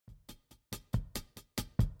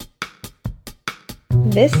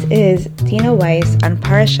This is Dina Weiss on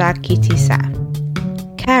Parashat Ki Tisa,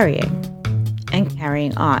 carrying and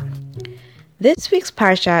carrying on. This week's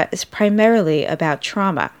Parsha is primarily about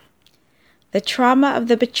trauma. The trauma of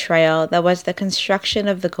the betrayal that was the construction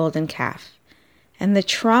of the golden calf, and the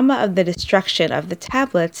trauma of the destruction of the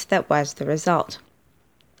tablets that was the result.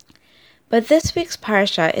 But this week's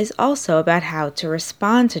Parsha is also about how to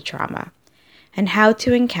respond to trauma, and how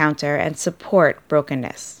to encounter and support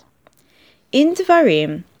brokenness. In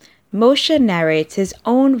Devarim, Moshe narrates his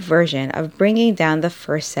own version of bringing down the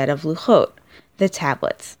first set of luchot, the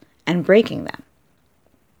tablets, and breaking them.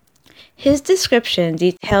 His description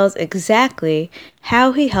details exactly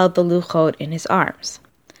how he held the luchot in his arms.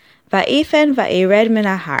 Va'ifen va'ired min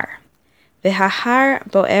hahar, v'hahar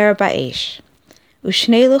bo'er ba'esh,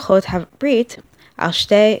 u'shnei luchot habrit al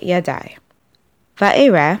shtei yadai.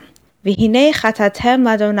 Va'ireh, v'hinei chatatem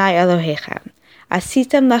l'Adonai Elohechem,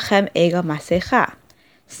 asitem lachem egel masecha,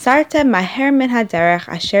 sartem maher min haderech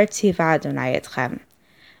asher tziva Adonai etchem,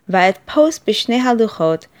 va'et post b'shnei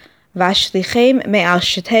haluchot, v'ashlichem me'al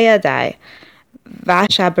shtei yadai,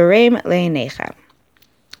 v'ashaberem le'einechem.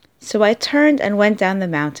 So I turned and went down the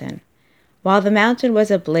mountain. While the mountain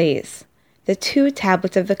was ablaze, the 2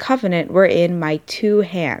 tablets of the covenant were in my 2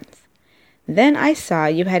 hands. Then I saw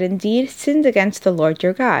you had indeed sinned against the Lord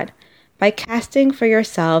your God, by casting for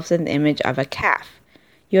yourselves an image of a calf.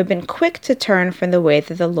 You have been quick to turn from the way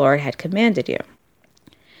that the Lord had commanded you.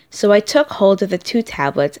 So I took hold of the 2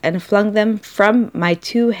 tablets and flung them from my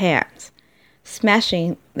 2 hands,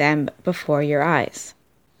 smashing them before your eyes.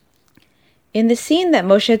 In the scene that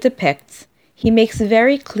Moshe depicts, he makes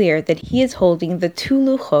very clear that he is holding the 2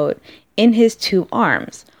 luchot in his 2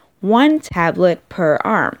 arms, 1 tablet per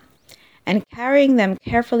arm, and carrying them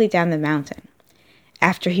carefully down the mountain.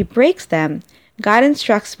 After he breaks them, God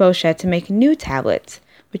instructs Moshe to make new tablets,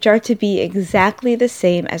 which are to be exactly the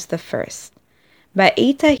same as the first.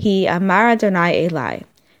 Ba'itahi amar Adonai Eli,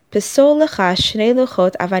 Pesol lecha shnei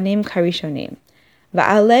luchot avanim karishonim,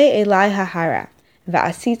 va'alei Eli hahara,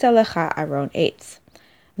 va'asita lecha aron eitz.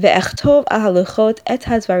 Ve'echtov al haluchot et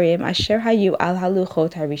hazvarim asher hayu al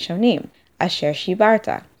haluchot harishonim, asher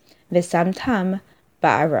shibarta, v'samtam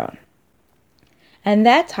ba'aron. And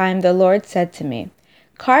that time the Lord said to me,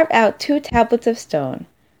 carve out 2 tablets of stone,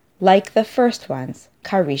 like the first ones,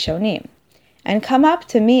 karishonim, and come up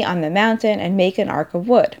to me on the mountain and make an ark of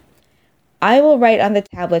wood. I will write on the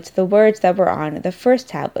tablets the words that were on the first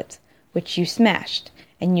tablets, which you smashed,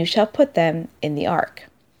 and you shall put them in the ark.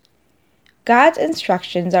 God's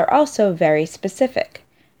instructions are also very specific,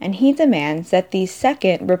 and he demands that these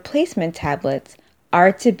second replacement tablets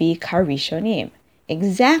are to be karishonim,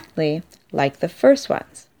 exactly like the first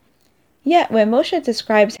ones. Yet when Moshe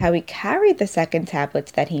describes how he carried the second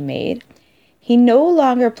tablets that he made, he no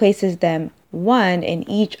longer places them 1 in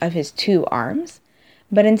each of his 2 arms,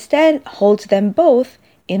 but instead holds them both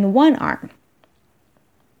in 1 arm.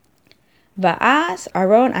 Va'as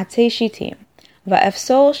Aaron atzei shitim,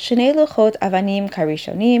 va'efsol shnei luchot avanim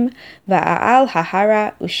karishonim, va'al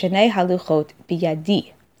hahara u'shnei haluchot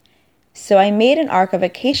biyadi. So I made an ark of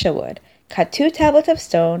acacia wood, cut 2 tablets of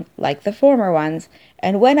stone, like the former ones,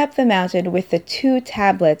 and went up the mountain with the 2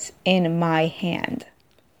 tablets in my hand.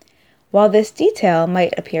 While this detail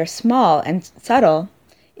might appear small and subtle,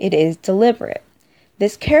 it is deliberate.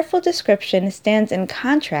 This careful description stands in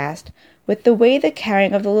contrast with the way the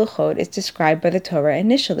carrying of the luchot is described by the Torah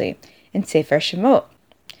initially, in Sefer Shemot.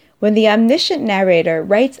 When the omniscient narrator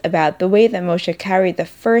writes about the way that Moshe carried the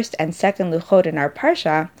first and second luchot in our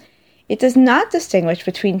Parsha, it does not distinguish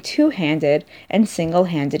between 2-handed and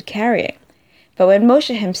single-handed carrying. But when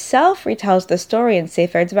Moshe himself retells the story in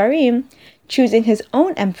Sefer Devarim, choosing his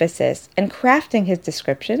own emphasis and crafting his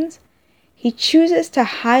descriptions, he chooses to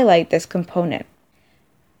highlight this component.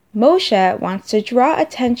 Moshe wants to draw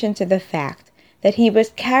attention to the fact that he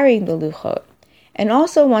was carrying the luchot, and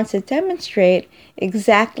also wants to demonstrate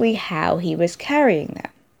exactly how he was carrying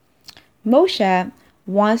them. Moshe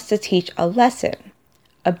wants to teach a lesson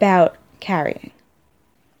about carrying.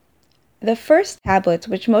 The first tablets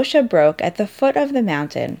which Moshe broke at the foot of the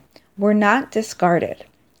mountain were not discarded.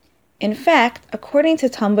 In fact, according to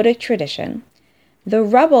Talmudic tradition, the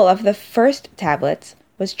rubble of the first tablets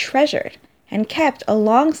was treasured and kept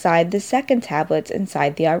alongside the second tablets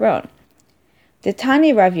inside the Aron.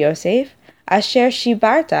 Detani Rav Yosef, asher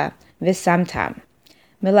shibarta v'samtam,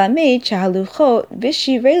 melamed shahaluchot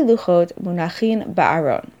v'shirei luchot munachin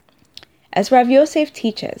ba'aron. As Rav Yosef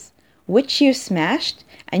teaches, which you smashed,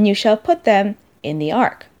 and you shall put them in the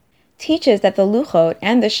ark, teaches that the luchot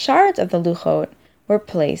and the shards of the luchot were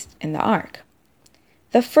placed in the ark.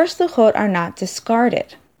 The first luchot are not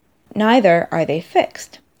discarded. neither are they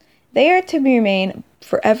fixed. They are to remain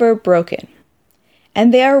forever broken,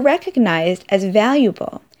 and they are recognized as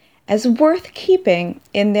valuable, as worth keeping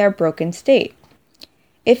in their broken state.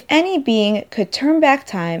 If any being could turn back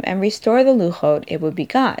time and restore the luchot, it would be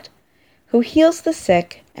God, who heals the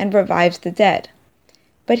sick and revives the dead.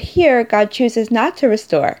 But here God chooses not to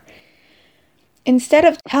restore. Instead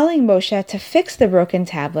of telling Moshe to fix the broken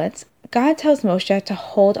tablets, God tells Moshe to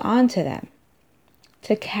hold on to them,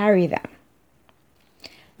 to carry them.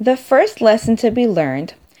 The first lesson to be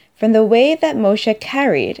learned from the way that Moshe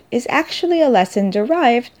carried is actually a lesson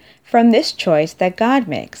derived from this choice that God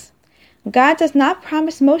makes. God does not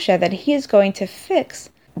promise Moshe that he is going to fix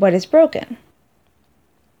what is broken.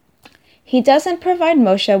 He doesn't provide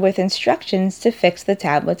Moshe with instructions to fix the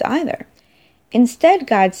tablets either. Instead,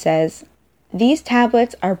 God says, "These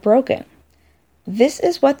tablets are broken. This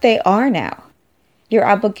is what they are now. Your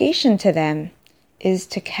obligation to them is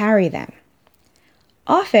to carry them."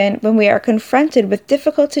 Often, when we are confronted with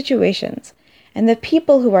difficult situations and the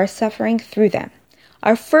people who are suffering through them,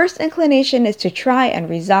 our first inclination is to try and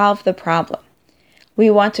resolve the problem. We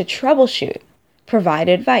want to troubleshoot, provide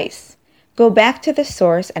advice, go back to the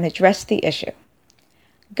source and address the issue.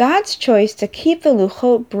 God's choice to keep the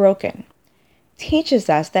luchot broken teaches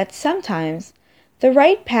us that sometimes the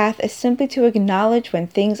right path is simply to acknowledge when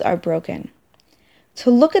things are broken, to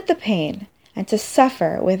look at the pain and to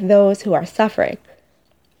suffer with those who are suffering.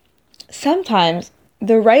 Sometimes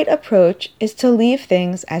the right approach is to leave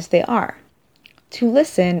things as they are, to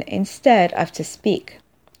listen instead of to speak,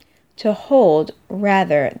 to hold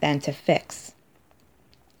rather than to fix.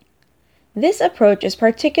 This approach is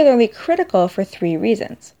particularly critical for 3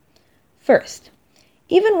 reasons. First,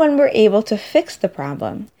 even when we're able to fix the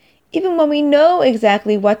problem, even when we know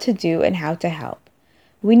exactly what to do and how to help,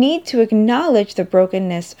 we need to acknowledge the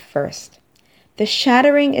brokenness first. The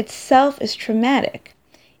shattering itself is traumatic,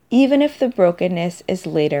 even if the brokenness is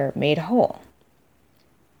later made whole.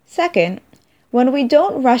 Second, when we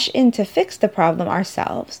don't rush in to fix the problem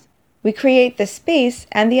ourselves, we create the space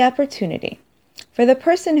and the opportunity for the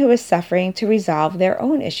person who is suffering to resolve their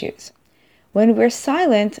own issues. When we're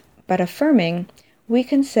silent but affirming, we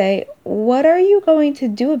can say, "What are you going to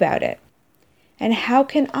do about it? And how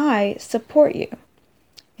can I support you?"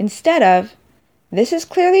 Instead of, "This is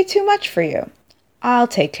clearly too much for you. I'll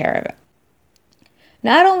take care of it."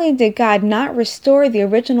 Not only did God not restore the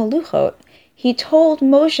original luchot, he told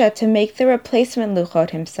Moshe to make the replacement luchot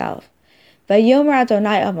himself. Vayomer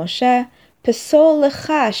Adonai el Moshe, Pesol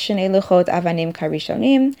lecha shnei luchot avanim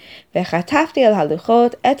karishonim, vechatafti el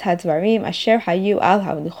haluchot et hadvarim asher hayu al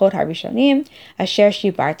haluchot harishonim asher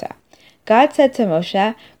shibarta. God said to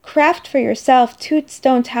Moshe, "Craft for yourself 2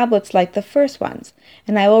 stone tablets like the first ones,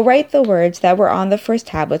 and I will write the words that were on the first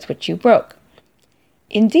tablets which you broke."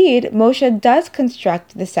 Indeed, Moshe does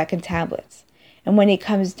construct the second tablets, and when he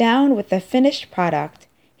comes down with the finished product,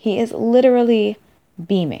 he is literally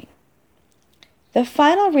beaming. The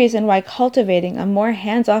final reason why cultivating a more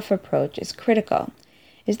hands-off approach is critical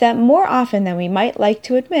is that more often than we might like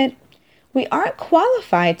to admit, we aren't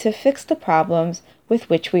qualified to fix the problems with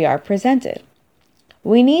which we are presented.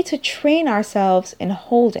 We need to train ourselves in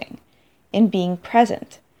holding, in being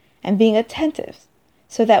present, and being attentive,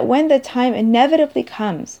 so that when the time inevitably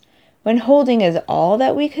comes, when holding is all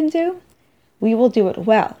that we can do, we will do it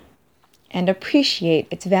well and appreciate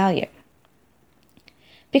its value.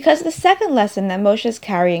 Because the second lesson that Moshe's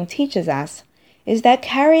carrying teaches us is that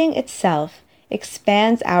carrying itself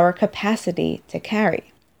expands our capacity to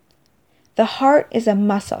carry. The heart is a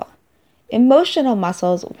muscle. Emotional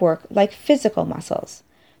muscles work like physical muscles.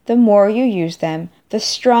 The more you use them, the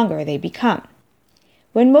stronger they become.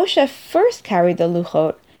 When Moshe first carried the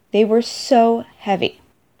luchot, they were so heavy.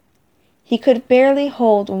 He could barely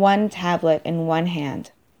hold 1 tablet in one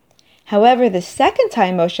hand. However, the second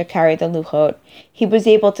time Moshe carried the luchot, he was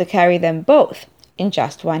able to carry them both in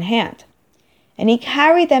just one hand. And he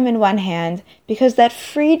carried them in one hand because that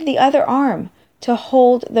freed the other arm to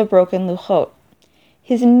hold the broken luchot.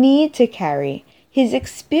 His need to carry, his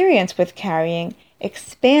experience with carrying,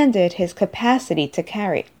 expanded his capacity to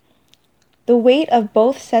carry. The weight of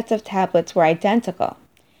both sets of tablets were identical,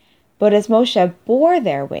 but as Moshe bore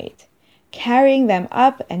their weight, carrying them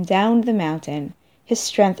up and down the mountain, his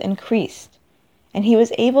strength increased, and he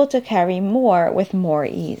was able to carry more with more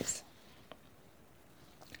ease.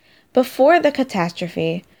 Before the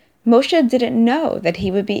catastrophe, Moshe didn't know that he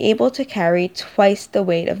would be able to carry twice the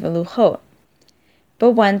weight of the luchot.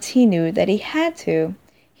 But once he knew that he had to,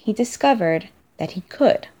 he discovered that he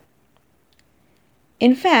could.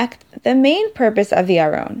 In fact, the main purpose of the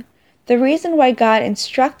Aron, the reason why God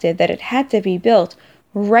instructed that it had to be built,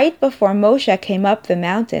 right before Moshe came up the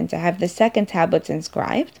mountain to have the second tablets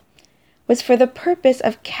inscribed, was for the purpose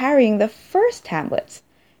of carrying the first tablets,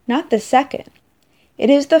 not the second. It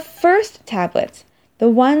is the first tablets, the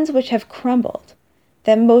ones which have crumbled,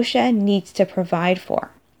 that Moshe needs to provide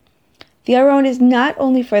for. The Aron is not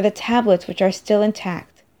only for the tablets which are still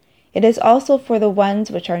intact, it is also for the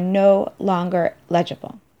ones which are no longer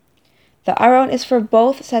legible. The Aron is for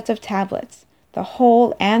both sets of tablets, the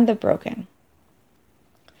whole and the broken.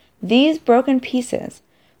 These broken pieces,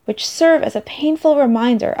 which serve as a painful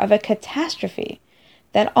reminder of a catastrophe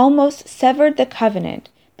that almost severed the covenant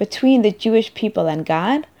between the Jewish people and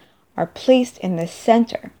God, are placed in the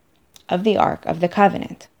center of the Ark of the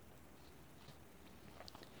Covenant.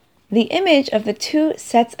 The image of the two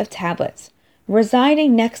sets of tablets,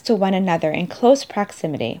 residing next to one another in close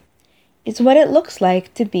proximity, is what it looks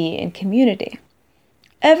like to be in community.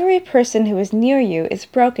 Every person who is near you is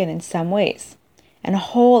broken in some ways, and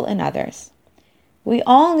whole in others. We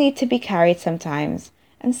all need to be carried sometimes,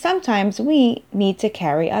 and sometimes we need to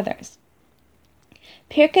carry others.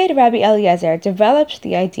 Pirkei Rabbi Eliezer developed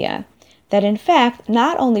the idea that in fact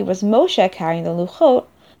not only was Moshe carrying the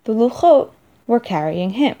Luchot were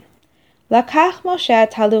carrying him. Lakach Moshe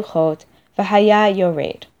et haluchot v'haya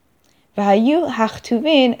yored. V'hayu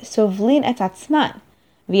hachtuvin sovlin et atzman,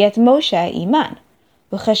 v'et Moshe iman.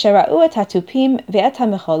 V'cheshera'u et hatupim v'et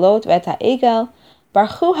hamecholot v'et ha'egel,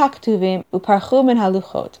 barchu haktuvim uparchu min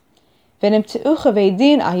haluchot. V'nimteu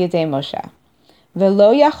chavedin al yedei Moshe.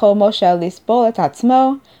 V'lo yachol Moshe lisbol et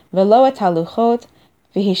atzmo, v'lo et haluchot,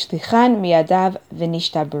 v'hishlichan miyadav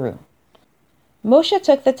v'nishtabru. Moshe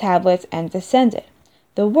took the tablets and descended.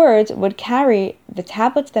 The words would carry the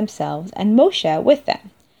tablets themselves and Moshe with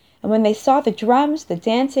them. And when they saw the drums, the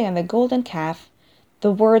dancing, and the golden calf,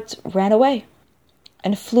 the words ran away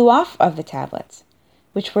and flew off of the tablets,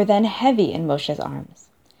 which were then heavy in Moshe's arms.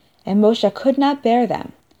 And Moshe could not bear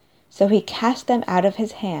them, so he cast them out of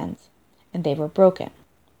his hands, and they were broken.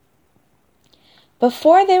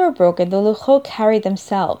 Before they were broken, the Luchot carried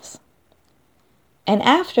themselves. And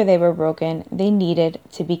after they were broken, they needed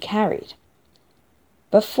to be carried.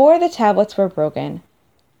 Before the tablets were broken,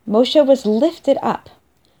 Moshe was lifted up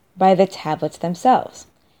by the tablets themselves,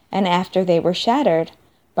 and after they were shattered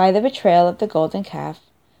by the betrayal of the golden calf,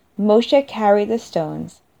 Moshe carried the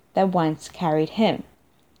stones that once carried him.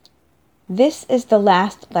 This is the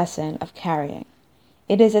last lesson of carrying.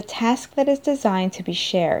 It is a task that is designed to be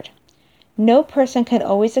shared. No person can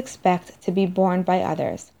always expect to be borne by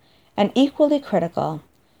others, and equally critical,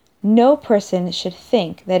 no person should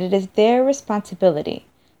think that it is their responsibility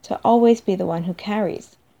to always be the one who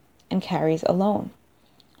carries, and carries alone.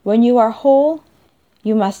 When you are whole,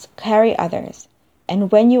 you must carry others,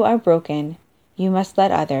 and when you are broken, you must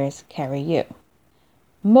let others carry you.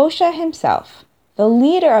 Moshe himself, the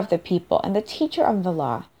leader of the people and the teacher of the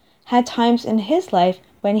law, had times in his life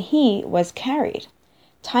when he was carried.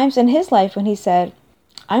 Times in his life when he said,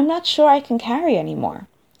 "I'm not sure I can carry anymore."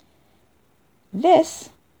 This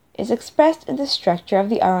is expressed in the structure of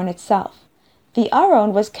the Aron itself. The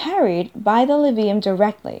Aron was carried by the Leviim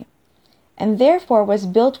directly, and therefore was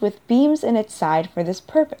built with beams in its side for this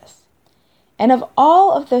purpose. And of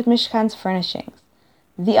all of the Mishkan's furnishings,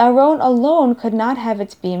 the Aron alone could not have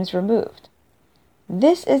its beams removed.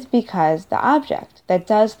 This is because the object that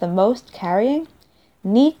does the most carrying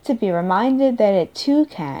needs to be reminded that it too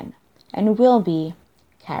can and will be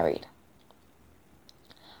carried.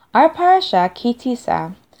 Our parasha, Ki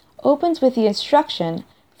Tisa, opens with the instruction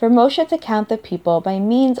for Moshe to count the people by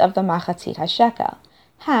means of the machatzit hashekel,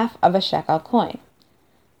 half of a shekel coin.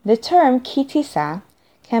 The term Ki Tisa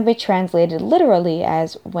can be translated literally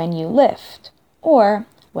as when you lift, or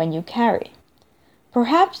when you carry.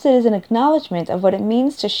 Perhaps it is an acknowledgement of what it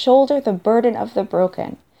means to shoulder the burden of the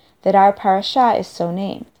broken that our parasha is so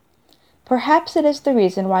named. Perhaps it is the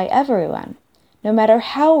reason why everyone, no matter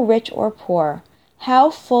how rich or poor, how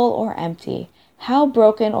full or empty, how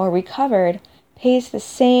broken or recovered, pays the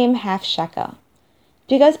same half shekel.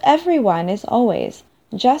 Because everyone is always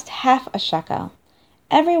just half a shekel.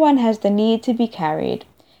 Everyone has the need to be carried,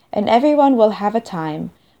 and everyone will have a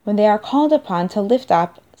time when they are called upon to lift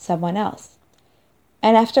up someone else.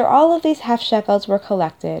 And after all of these half shekels were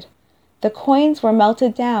collected, the coins were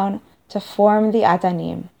melted down to form the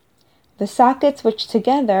adanim, the sockets which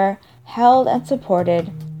together held and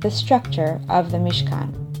supported the structure of the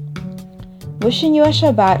Mishkan. Wishing you a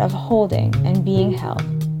Shabbat of holding and being held.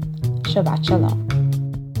 Shabbat Shalom.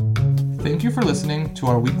 Thank you for listening to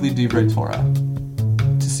our weekly Divrei Torah.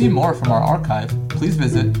 To see more from our archive, please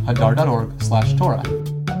visit hadar.org/Torah.